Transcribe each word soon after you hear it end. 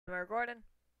Am I recording?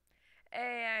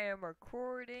 Hey, I am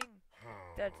recording.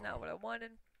 That's not what I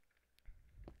wanted.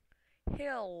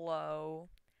 Hello.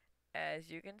 As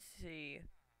you can see,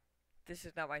 this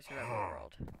is not my survival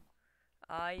world.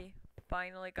 I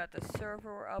finally got the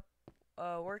server up,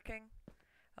 working.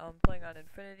 I'm playing on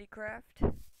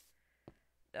InfinityCraft.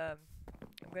 I'm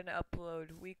gonna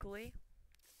upload weekly.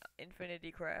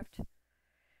 InfinityCraft.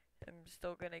 I'm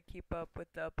still gonna keep up with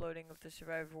the uploading of the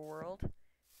survival world.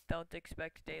 Don't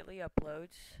expect daily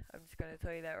uploads. I'm just gonna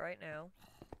tell you that right now.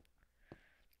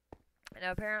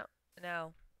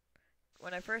 Now,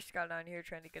 when I first got on here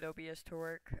trying to get OBS to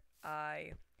work,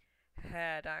 I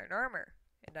had iron armor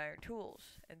and iron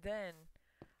tools, and then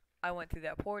I went through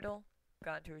that portal,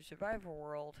 got into a survival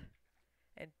world,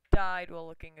 and died while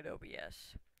looking at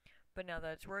OBS. But now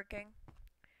that it's working,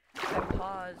 my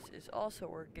pause is also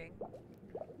working.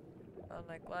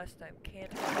 Unlike last time,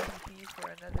 can't PvP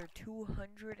for another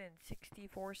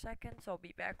 264 seconds. I'll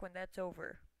be back when that's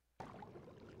over.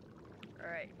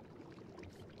 Alright.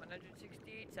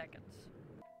 168 seconds.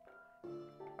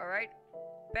 Alright.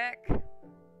 Back. And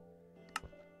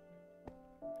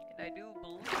I do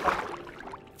believe...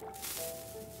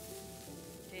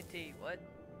 TNT, what?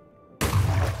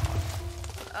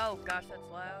 Oh gosh, that's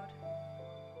loud.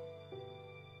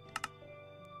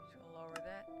 Just gonna lower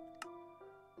that.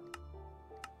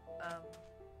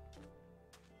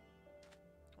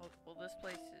 Well, this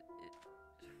place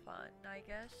is fun, I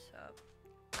guess.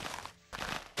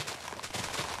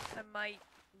 I might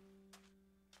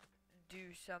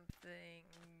do something.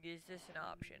 Is this an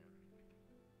option?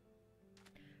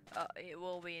 It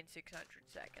will be in 600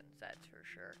 seconds, that's for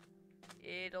sure.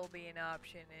 It'll be an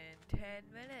option in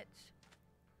 10 minutes,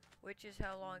 which is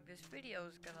how long this video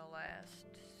is gonna last.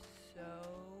 So,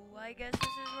 I guess this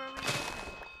is where we go.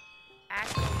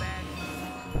 Acrobatic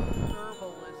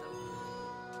herbalism.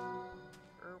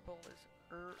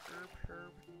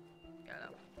 Herb. I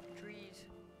don't know. Trees.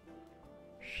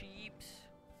 Sheeps.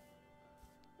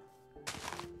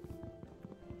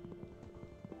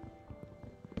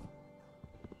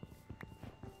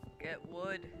 Get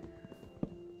wood.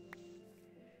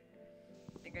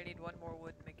 I think I need one more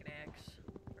wood to make an axe.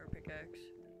 Or a pickaxe.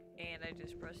 And I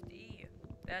just pressed E.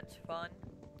 That's fun.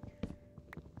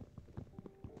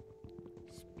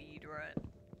 Speedrun.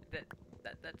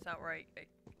 That's not right.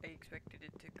 I expected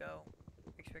it to go. I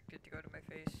expected it to go to my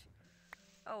face.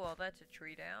 Oh well, that's a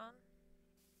tree down.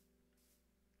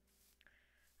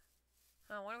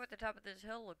 I wonder what the top of this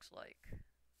hill looks like.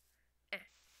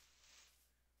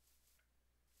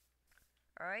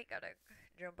 Alright, gotta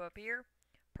jump up here.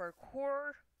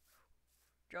 Parkour.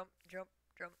 Jump.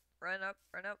 Run up,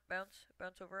 bounce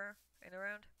over and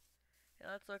around.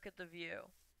 And let's look at the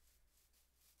view.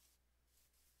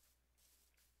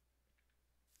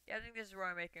 Yeah, I think this is where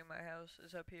I'm making my house,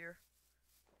 is up here.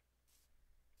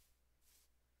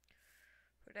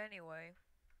 But anyway.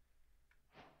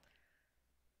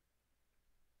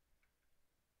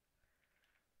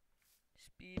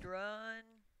 Speed run.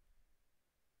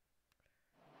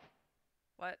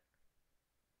 What?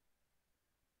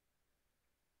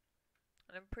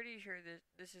 And I'm pretty sure that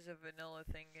this is a vanilla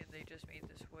thing and they just made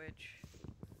the switch.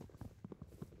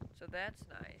 So that's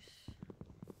nice.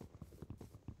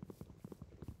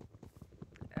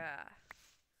 Ah.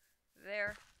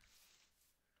 There.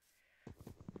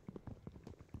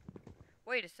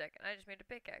 Wait a second, I just made a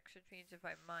pickaxe, which means if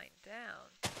I mine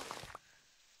down...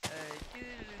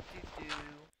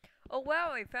 Oh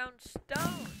wow, I found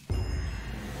stone!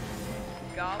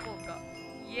 Gobble.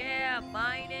 Yeah,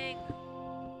 mining!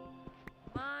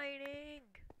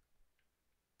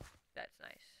 That's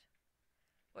nice.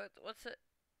 What's it?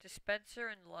 Dispenser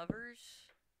and lovers?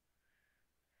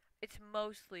 It's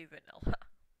mostly vanilla.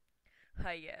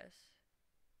 I guess.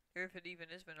 Or if it even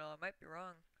is vanilla, I might be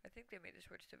wrong. I think they made the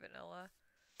switch to vanilla.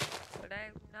 But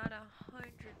I'm not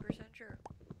 100% sure.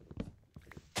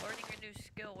 Learning a new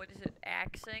skill. What is it?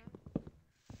 Axing?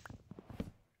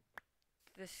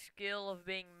 The skill of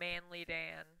being manly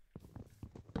Dan.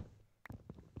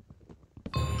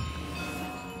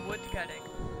 Woodcutting.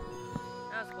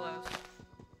 That was close.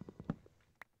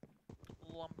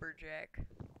 Lumberjack.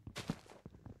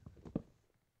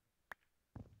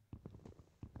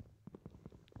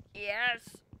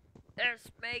 Yes!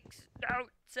 This makes no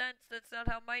sense. That's not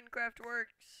how Minecraft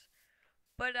works.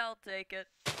 But I'll take it.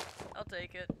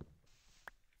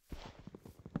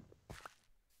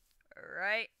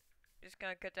 Alright. Just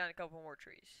gonna cut down a couple more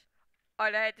trees.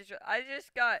 Alright, I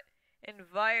just got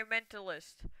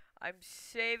environmentalist. I'm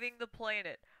saving the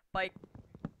planet by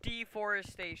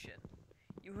deforestation.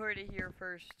 You heard it here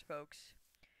first, folks.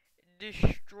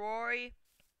 Destroy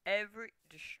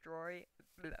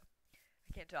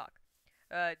I can't talk.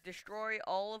 Destroy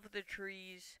all of the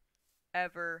trees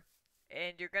ever,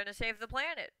 and you're gonna save the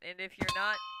planet. And if you're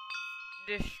not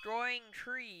destroying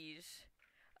trees,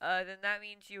 then that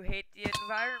means you hate the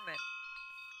environment.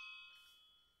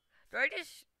 Do I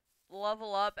just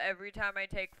level up every time I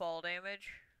take fall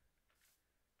damage?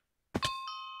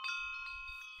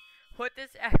 What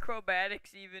does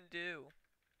acrobatics even do?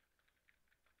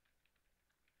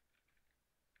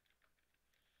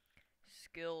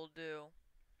 Skill do.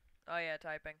 Oh yeah,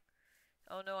 typing.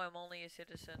 Oh no, I'm only a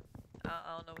citizen.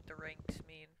 I don't know what the ranks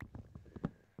mean.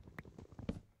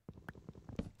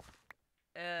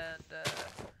 And,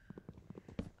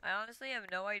 I honestly have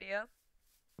no idea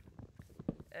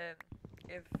if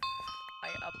I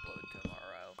upload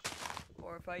tomorrow,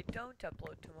 or if I don't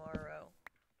upload tomorrow.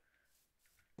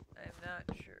 I'm not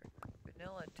sure.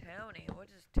 Vanilla Townie? What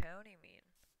does Townie mean?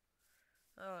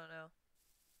 I don't know.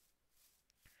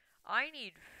 I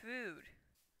need food.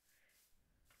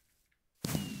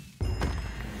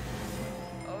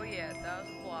 Oh yeah,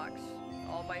 1,000 blocks.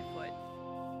 All by foot.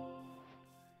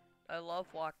 I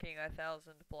love walking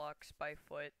 1,000 blocks by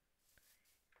foot.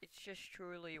 It's just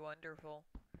truly wonderful.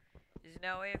 Is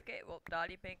now AFK? Well,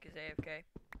 Dottie Pink is AFK.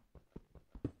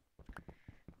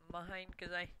 Mine,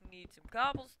 because I need some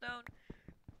cobblestone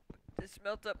to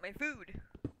smelt up my food.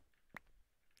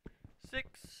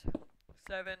 6,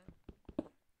 7,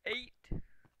 8.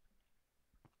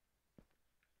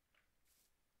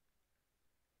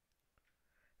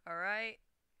 Alright.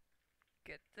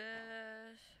 Get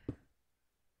this.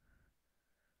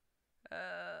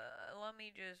 Let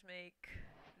me just make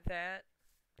that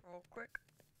real quick.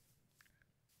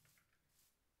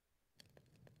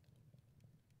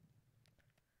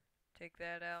 Take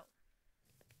that out.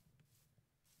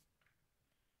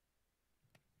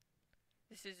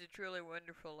 This is a truly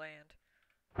wonderful land.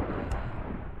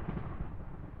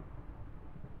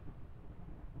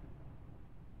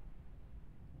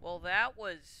 Well, that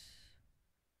was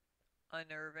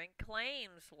unnerving.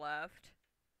 Claims left.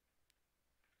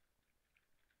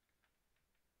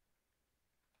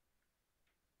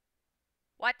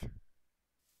 What? It's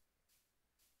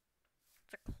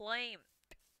a claim.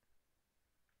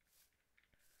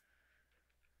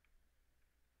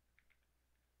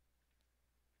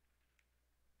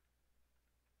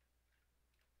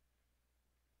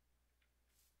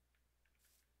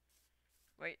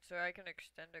 Wait, so I can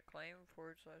extend a claim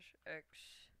 /x.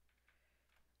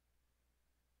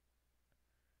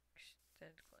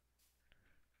 Extend claim.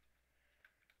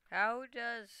 How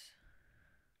does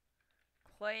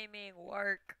claiming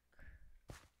work?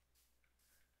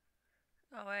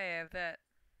 Oh, I have that.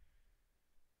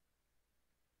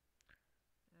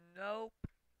 Nope.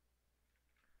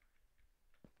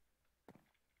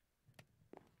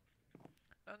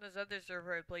 On this other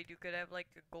server I played, you could have like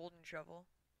a golden shovel.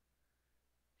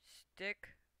 Stick,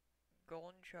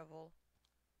 golden shovel.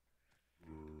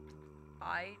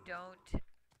 I don't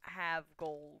have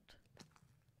gold.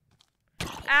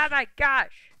 Oh my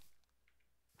gosh!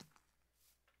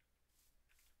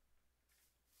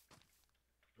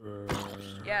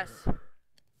 Yes.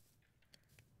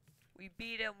 We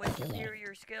beat him with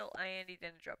superior skill, and he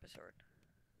didn't drop a sword.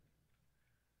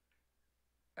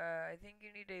 I think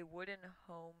you need a wooden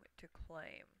home to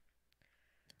claim.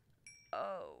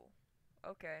 Oh.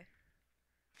 Okay.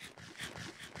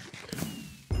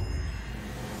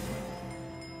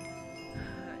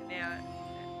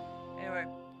 Anyway,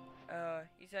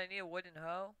 he said I need a wooden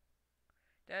hoe.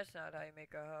 That's not how you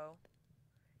make a hoe.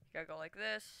 You gotta go like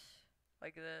this,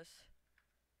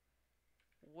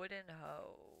 wooden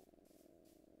hoe.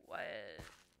 What?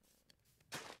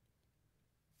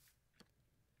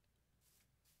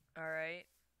 Alright.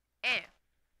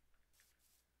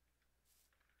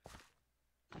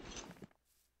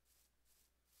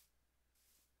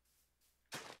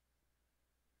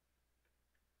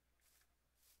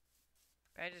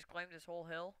 Can I just claim this whole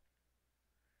hill?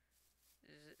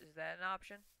 Is that an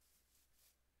option?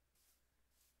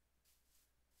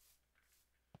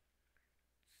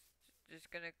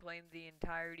 Just gonna claim the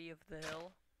entirety of the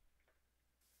hill?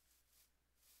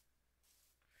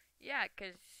 Yeah,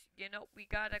 'cause, you know, we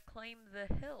gotta claim the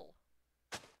hill.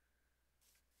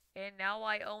 And now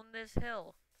I own this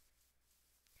hill.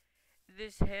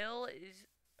 This hill is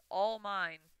all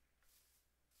mine.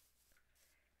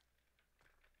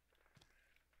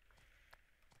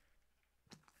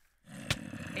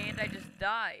 And I just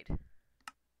died.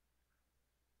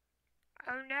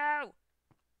 Oh no!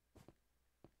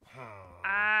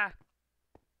 Ah!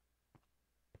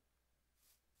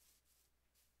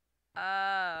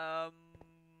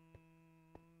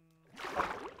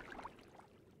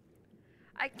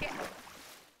 I can't.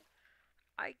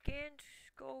 I can't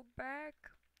go back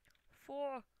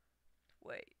for.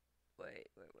 Wait.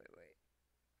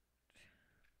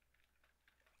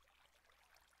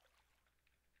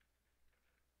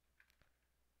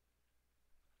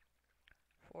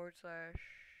 Forward slash.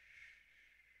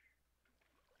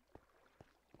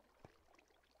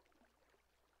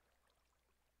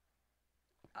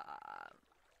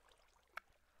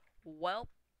 Welp.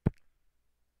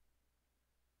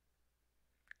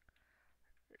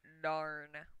 Darn.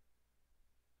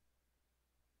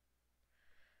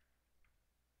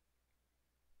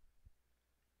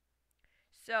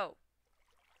 So,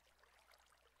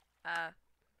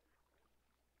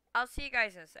 I'll see you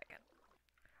guys in a second.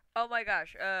 Oh my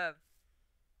gosh,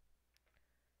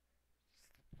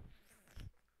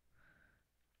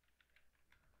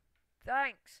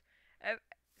 thanks.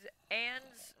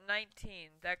 Anne's 19.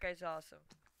 That guy's awesome.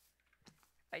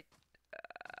 I,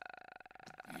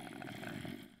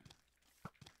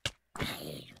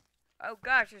 oh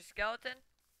gosh, a skeleton?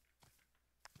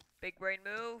 Big brain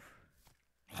move.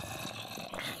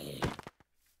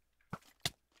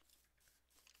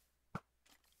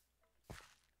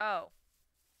 Oh.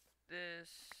 This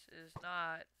is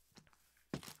not.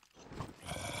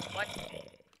 What?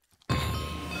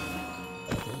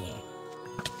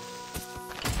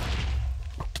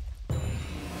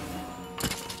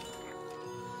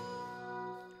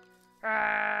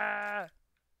 Ah!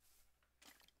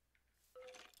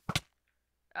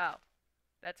 Oh,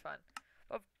 that's fun.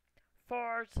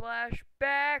 Forward slash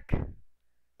back.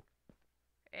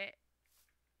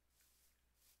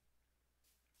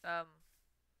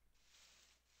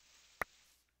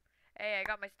 Hey, I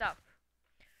got my stuff.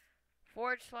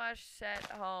 Forward slash set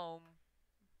home.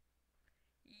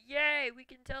 Yay, we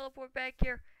can teleport back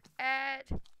here at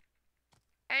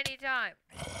any time.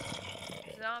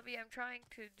 Zombie, I'm trying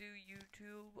to do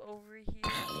YouTube over here.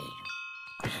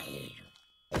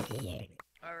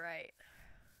 Alright.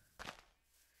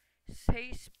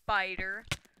 Say spider.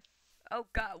 Oh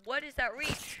god, what is that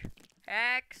reach?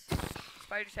 Hacks.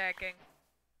 Spider's hacking.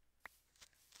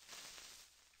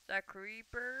 Is that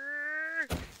creeper?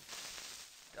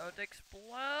 Don't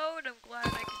explode. I'm glad I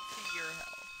can see your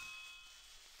health.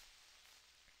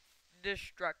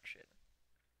 Destruction.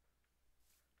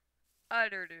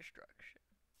 Utter destruction.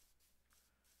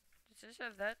 Does this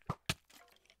have that?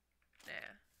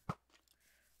 Nah.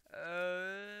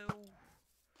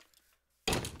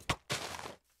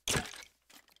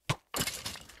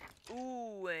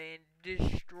 Ooh, and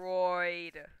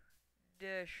destroyed.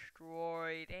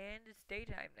 Destroyed. And it's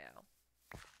daytime now.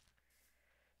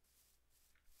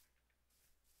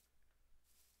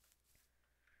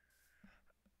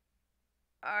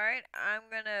 Alright, I'm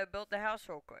gonna build the house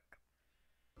real quick.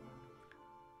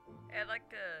 I'd like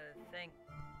to thank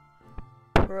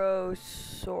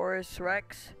Prosaurus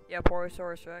Rex. Yeah,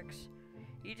 Prosaurus Rex.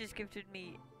 He just gifted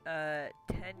me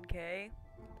 10k.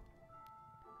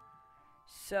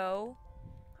 So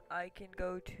I can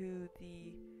go to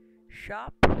the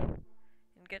shop and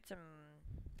get some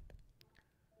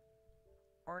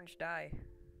orange dye.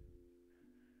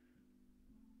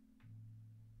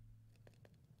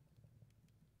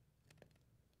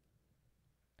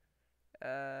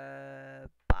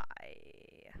 Bye.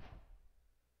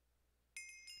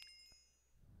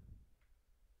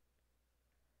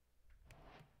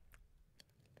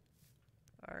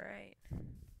 Alright.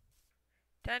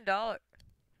 $10.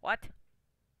 What?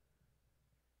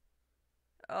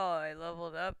 Oh, I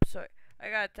leveled up, so I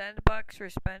got $10 for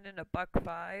spending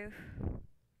 $1.05.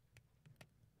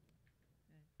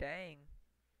 Dang.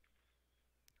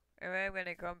 Alright, I'm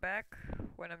gonna come back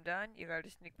when I'm done. You got a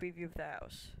sneak preview of the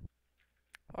house.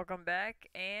 I'll come back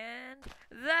and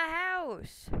the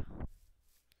house.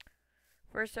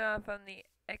 First off, on the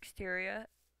exterior,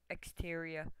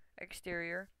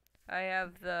 I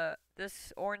have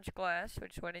this orange glass,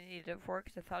 which is what I needed it for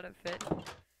because I thought it fit.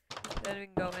 Then we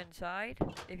can go inside.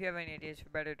 If you have any ideas for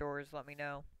better doors, let me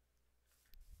know.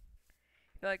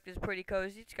 I feel like this is pretty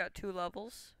cozy. It's got 2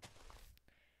 levels.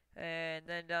 And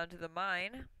then down to the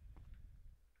mine.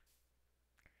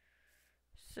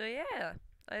 So yeah,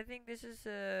 I think this is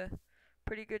a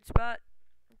pretty good spot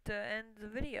to end the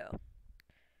video.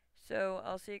 So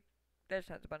I'll see. That's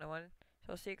not the one I wanted.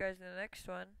 So I'll see you guys in the next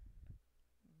one.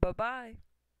 Bye bye.